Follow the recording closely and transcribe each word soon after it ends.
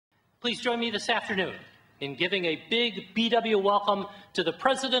Please join me this afternoon in giving a big BW welcome to the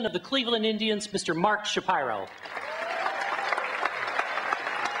President of the Cleveland Indians, Mr. Mark Shapiro.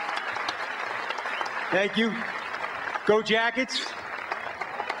 Thank you. Go Jackets.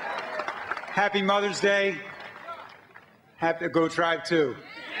 Happy Mother's Day. Happy Go Tribe too.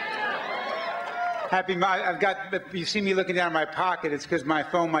 If you see me looking down in my pocket, it's because my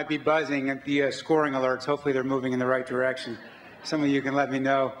phone might be buzzing at the scoring alerts. Hopefully they're moving in the right direction. Some of you can let me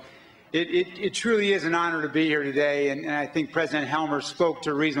know. It truly is an honor to be here today, and I think President Helmer spoke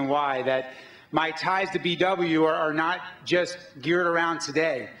to a reason why, that my ties to BW are not just geared around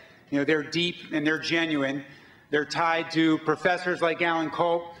today. You know, they're deep and they're genuine. They're tied to professors like Alan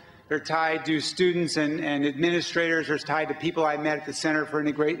Cope. They're tied to students and administrators. They're tied to people I met at the Center for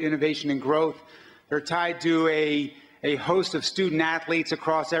Innovation and Growth. They're tied to a host of student athletes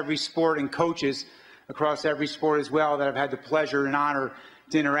across every sport and coaches across every sport as well that I've had the pleasure and honor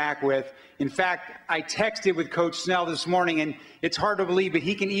to interact with. In fact, I texted with Coach Snell this morning, and it's hard to believe, but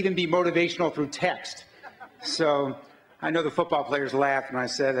he can even be motivational through text. So I know the football players laughed when I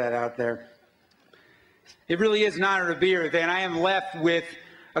said that out there. It really is an honor to be here today, and I am left with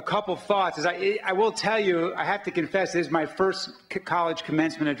a couple thoughts. As I will tell you, I have to confess, this is my first college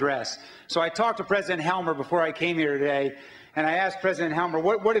commencement address. So I talked to President Helmer before I came here today, and I asked President Helmer,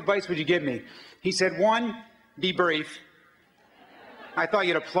 what advice would you give me? He said, 1, be brief. I thought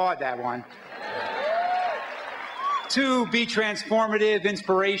you'd applaud that one. 2, be transformative,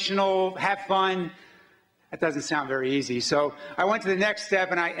 inspirational, have fun. That doesn't sound very easy. So I went to the next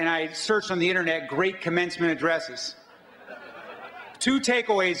step, and I searched on the internet great commencement addresses. 2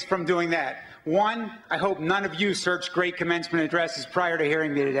 takeaways from doing that. 1, I hope none of you searched great commencement addresses prior to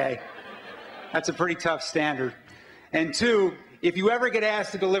hearing me today. That's a pretty tough standard. And 2, if you ever get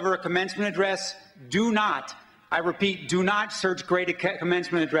asked to deliver a commencement address, do not, I repeat, do not search great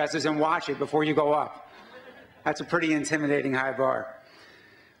commencement addresses and watch it before you go up. That's a pretty intimidating high bar.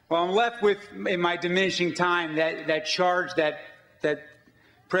 Well, I'm left with, in my diminishing time, that charge that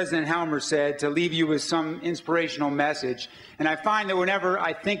President Helmer said, to leave you with some inspirational message. And I find that whenever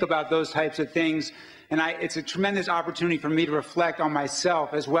I think about those types of things, and it's a tremendous opportunity for me to reflect on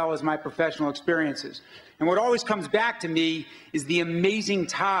myself as well as my professional experiences. And what always comes back to me is the amazing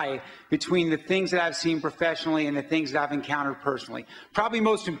tie between the things that I've seen professionally and the things that I've encountered personally. Probably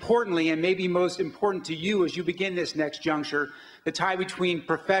most importantly, and maybe most important to you as you begin this next juncture, the tie between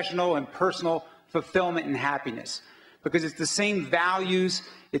professional and personal fulfillment and happiness. Because it's the same values,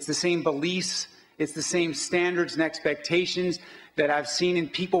 it's the same beliefs, it's the same standards and expectations that I've seen in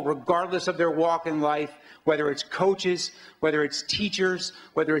people regardless of their walk in life, whether it's coaches, whether it's teachers,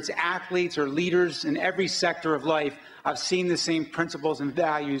 whether it's athletes or leaders in every sector of life. I've seen the same principles and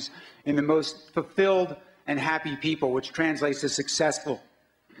values in the most fulfilled and happy people, which translates to successful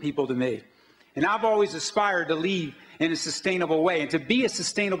people to me. And I've always aspired to lead in a sustainable way. And to be a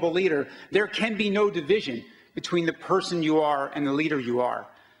sustainable leader, there can be no division between the person you are and the leader you are.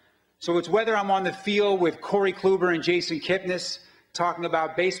 So it's whether I'm on the field with Corey Kluber and Jason Kipnis talking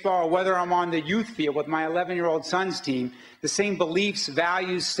about baseball, or whether I'm on the youth field with my 11-year-old son's team, the same beliefs,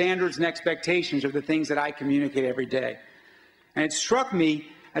 values, standards, and expectations are the things that I communicate every day. And it struck me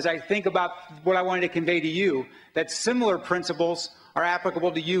as I think about what I wanted to convey to you, that similar principles are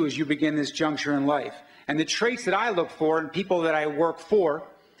applicable to you as you begin this juncture in life. And the traits that I look for in people that I work for,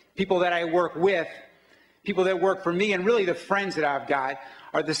 people that I work with, people that work for me, and really the friends that I've got,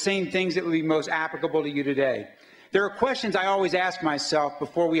 are the same things that would be most applicable to you today. There are questions I always ask myself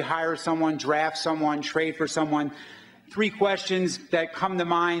before we hire someone, draft someone, trade for someone. 3 questions that come to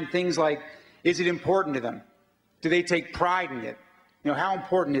mind, things like, is it important to them? Do they take pride in it? You know, how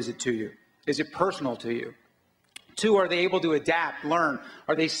important is it to you? Is it personal to you? 2, are they able to adapt, learn?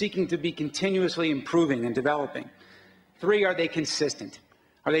 Are they seeking to be continuously improving and developing? 3, are they consistent?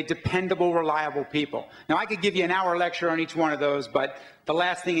 Are they dependable, reliable people? Now, I could give you an hour lecture on each one of those, but the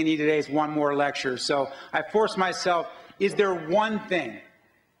last thing you need today is one more lecture. So I forced myself, is there one thing?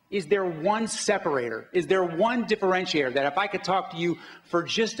 Is there one separator? Is there one differentiator that if I could talk to you for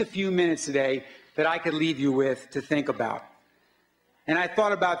just a few minutes today that I could leave you with to think about? And I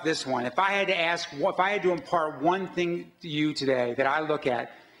thought about this one. If I had to impart one thing to you today that I look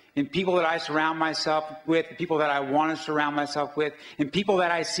at in people that I surround myself with, people that I want to surround myself with, and people that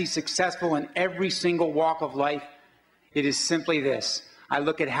I see successful in every single walk of life, it is simply this. I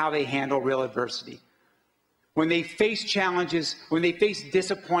look at how they handle real adversity. When they face challenges, when they face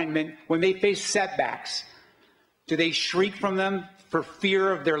disappointment, when they face setbacks, do they shriek from them for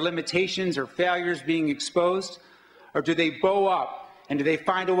fear of their limitations or failures being exposed? Or do they bow up and do they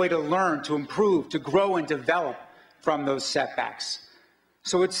find a way to learn, to improve, to grow and develop from those setbacks?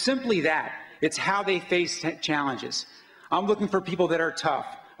 So it's simply that. It's how they face challenges. I'm looking for people that are tough.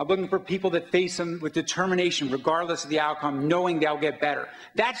 I'm looking for people that face them with determination, regardless of the outcome, knowing they'll get better.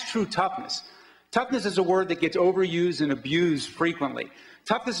 That's true toughness. Toughness is a word that gets overused and abused frequently.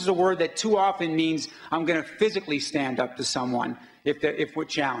 Toughness is a word that too often means I'm going to physically stand up to someone if we're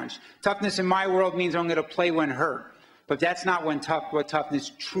challenged. Toughness in my world means I'm going to play when hurt. But that's not what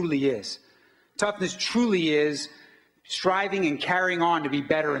toughness truly is. Toughness truly is striving and carrying on to be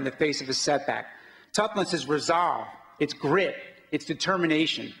better in the face of a setback. Toughness is resolve. It's grit. It's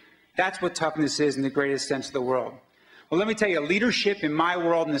determination. That's what toughness is in the greatest sense of the word. Well, let me tell you, leadership in my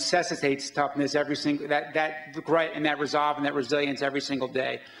world necessitates toughness that grit and that resolve and that resilience every single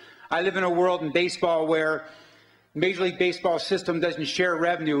day. I live in a world in baseball where Major League Baseball system doesn't share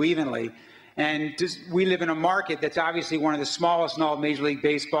revenue evenly. And we live in a market that's obviously one of the smallest in all of Major League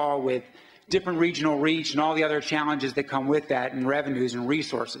Baseball, with different regional reach and all the other challenges that come with that, and revenues and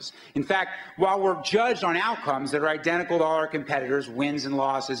resources. In fact, while we're judged on outcomes that are identical to all our competitors, wins and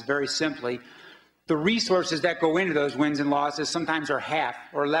losses, very simply, the resources that go into those wins and losses sometimes are half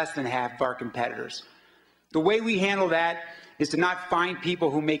or less than half of our competitors. The way we handle that is to not find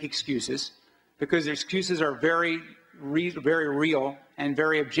people who make excuses, because their excuses are very real and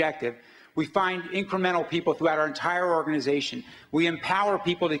very objective. We find incremental people throughout our entire organization. We empower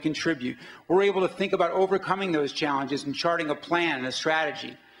people to contribute. We're able to think about overcoming those challenges and charting a plan and a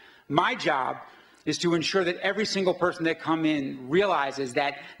strategy. My job is to ensure that every single person that comes in realizes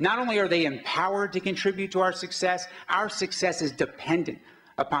that not only are they empowered to contribute to our success is dependent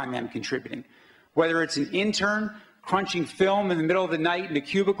upon them contributing. Whether it's an intern crunching film in the middle of the night in a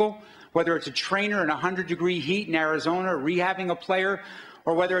cubicle, whether it's a trainer in 100-degree heat in Arizona rehabbing a player,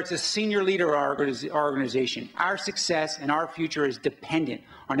 or whether it's a senior leader of our organization, our success and our future is dependent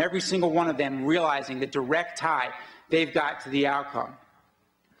on every single one of them realizing the direct tie they've got to the outcome.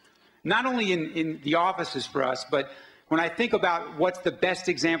 Not only in the offices for us, but when I think about what's the best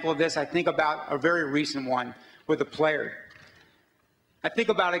example of this, I think about a very recent one with a player. I think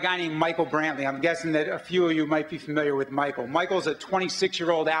about a guy named Michael Brantley. I'm guessing that a few of you might be familiar with Michael. Michael's a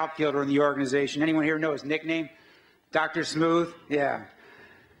 26-year-old outfielder in the organization. Anyone here know his nickname? Dr. Smooth? Yeah.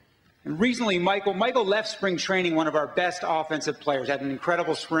 And recently, Michael left spring training one of our best offensive players, had an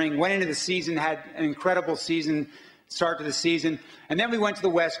incredible spring, went into the season, had an incredible start to the season, and then we went to the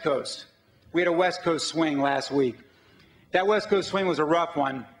West Coast. We had a West Coast swing last week. That West Coast swing was a rough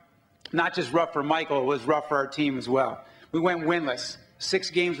one, not just rough for Michael, it was rough for our team as well. We went winless, 6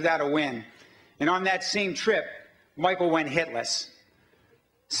 games without a win. And on that same trip, Michael went hitless.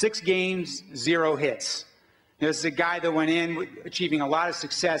 6 games, 0 hits. This is a guy that went in achieving a lot of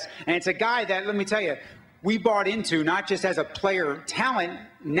success, and it's a guy that, let me tell you, we bought into not just as a player. Talent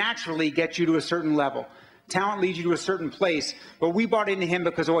naturally gets you to a certain level. Talent leads you to a certain place, but we bought into him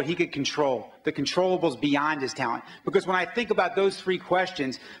because of what he could control, the controllables beyond his talent. Because when I think about those 3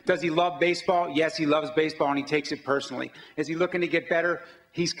 questions, does he love baseball? Yes, he loves baseball, and he takes it personally. Is he looking to get better?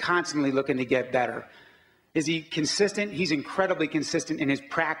 He's constantly looking to get better. Is he consistent? He's incredibly consistent in his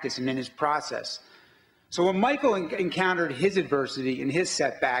practice and in his process. So when Michael encountered his adversity and his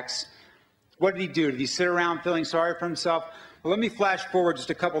setbacks, what did he do? Did he sit around feeling sorry for himself? Well, let me flash forward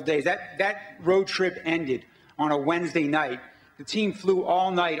just a couple days. That road trip ended on a Wednesday night. The team flew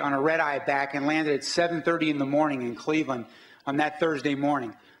all night on a red-eye back and landed at 7:30 in the morning in Cleveland on that Thursday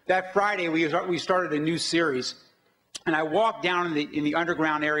morning. That Friday, we started a new series, and I walked down in the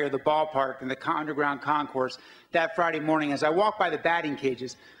underground area of the ballpark, in the underground concourse, that Friday morning. As I walked by the batting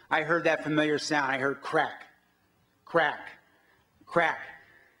cages, I heard that familiar sound. I heard crack, crack, crack.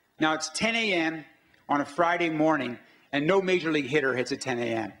 Now, it's 10 a.m. on a Friday morning, and no major league hitter hits at 10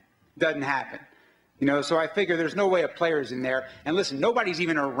 a.m. Doesn't happen. So I figure there's no way a player's in there. And listen, nobody's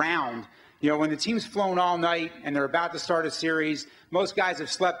even around. When the team's flown all night and they're about to start a series, most guys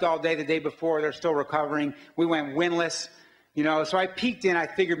have slept all day the day before. They're still recovering. We went winless. So I peeked in. I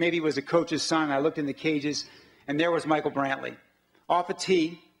figured maybe it was a coach's son. I looked in the cages, and there was Michael Brantley, off a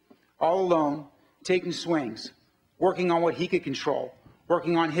tee, all alone, taking swings, working on what he could control,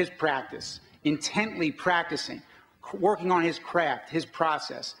 working on his practice, intently practicing, working on his craft, his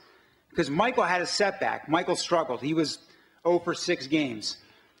process. Because Michael had a setback. Michael struggled. He was 0 for 6 games.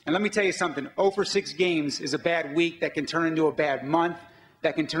 And let me tell you something, 0 for 6 games is a bad week that can turn into a bad month,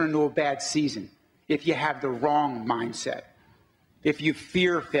 that can turn into a bad season if you have the wrong mindset, if you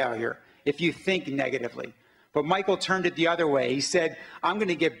fear failure, if you think negatively. But Michael turned it the other way. He said, I'm going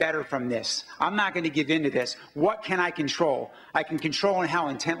to get better from this. I'm not going to give in to this. What can I control? I can control how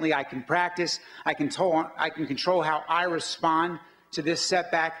intently I can practice. I can control how I respond to this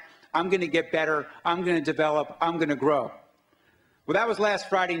setback. I'm going to get better. I'm going to develop. I'm going to grow. Well, that was last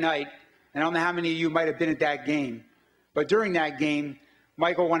Friday night, and I don't know how many of you might have been at that game, but during that game,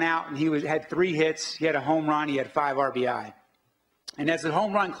 Michael went out and he had 3 hits, he had a home run, he had 5 RBI. And as the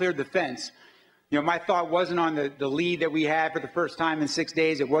home run cleared the fence, you know, my thought wasn't on the lead that we had for the first time in 6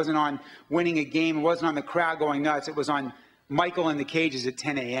 days. It wasn't on winning a game. It wasn't on the crowd going nuts. It was on Michael in the cages at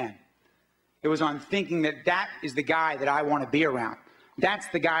 10 a.m. It was on thinking that that is the guy that I want to be around. That's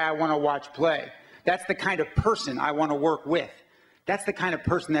the guy I want to watch play. That's the kind of person I want to work with. That's the kind of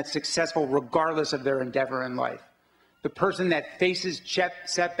person that's successful regardless of their endeavor in life. The person that faces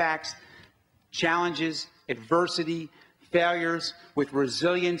setbacks, challenges, adversity, failures with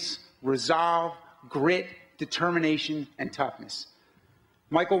resilience, resolve, grit, determination, and toughness.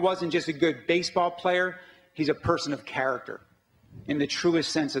 Michael wasn't just a good baseball player, he's a person of character in the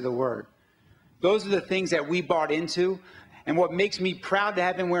truest sense of the word. Those are the things that we bought into, and what makes me proud to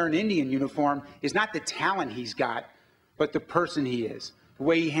have him wear an Indian uniform is not the talent he's got, but the person he is, the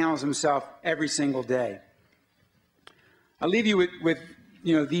way he handles himself every single day. I'll leave you with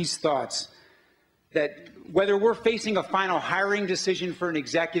these thoughts, that whether we're facing a final hiring decision for an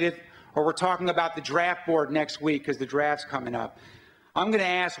executive or we're talking about the draft board next week because the draft's coming up, I'm going to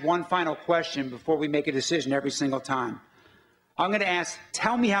ask one final question before we make a decision every single time. I'm going to ask,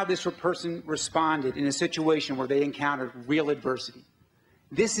 tell me how this person responded in a situation where they encountered real adversity.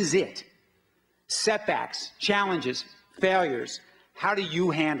 This is it. Setbacks, challenges, failures. How do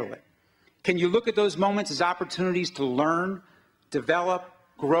you handle it? Can you look at those moments as opportunities to learn, develop,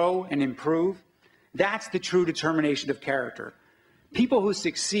 grow, and improve? That's the true determination of character. People who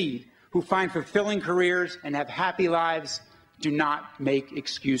succeed, who find fulfilling careers and have happy lives, do not make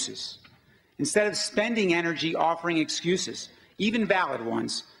excuses. Instead of spending energy offering excuses, even valid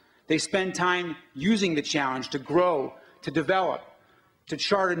ones, they spend time using the challenge to grow, to develop, to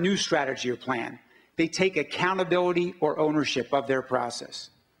chart a new strategy or plan. They take accountability or ownership of their process.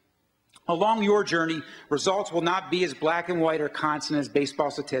 Along your journey, results will not be as black and white or constant as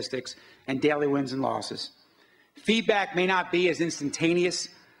baseball statistics and daily wins and losses. Feedback may not be as instantaneous,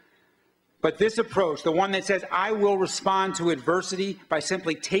 but this approach, the one that says, I will respond to adversity by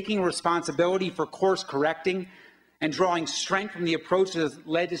simply taking responsibility for course correcting and drawing strength from the approach that has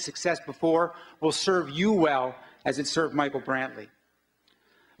led to success before, will serve you well as it served Michael Brantley.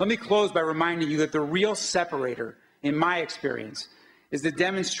 Let me close by reminding you that the real separator, in my experience, is the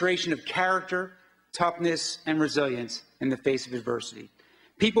demonstration of character, toughness, and resilience in the face of adversity.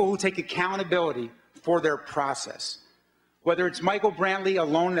 People who take accountability for their process. Whether it's Michael Brantley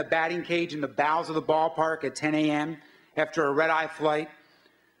alone in a batting cage in the bowels of the ballpark at 10 a.m. after a red-eye flight,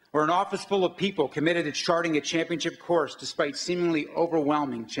 or an office full of people committed to charting a championship course despite seemingly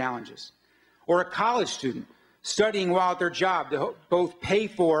overwhelming challenges, or a college student studying while at their job to both pay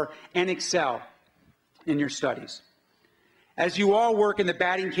for and excel in your studies. As you all work in the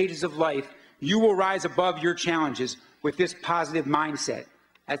batting cages of life, you will rise above your challenges with this positive mindset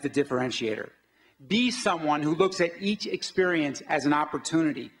as the differentiator. Be someone who looks at each experience as an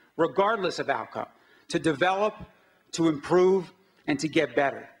opportunity, regardless of outcome, to develop, to improve, and to get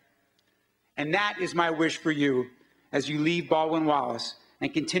better. And that is my wish for you as you leave Baldwin Wallace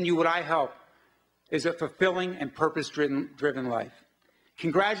and continue what I hope is a fulfilling and purpose-driven life.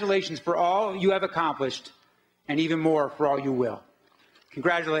 Congratulations for all you have accomplished, and even more for all you will.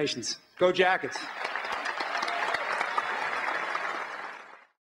 Congratulations. Go Jackets.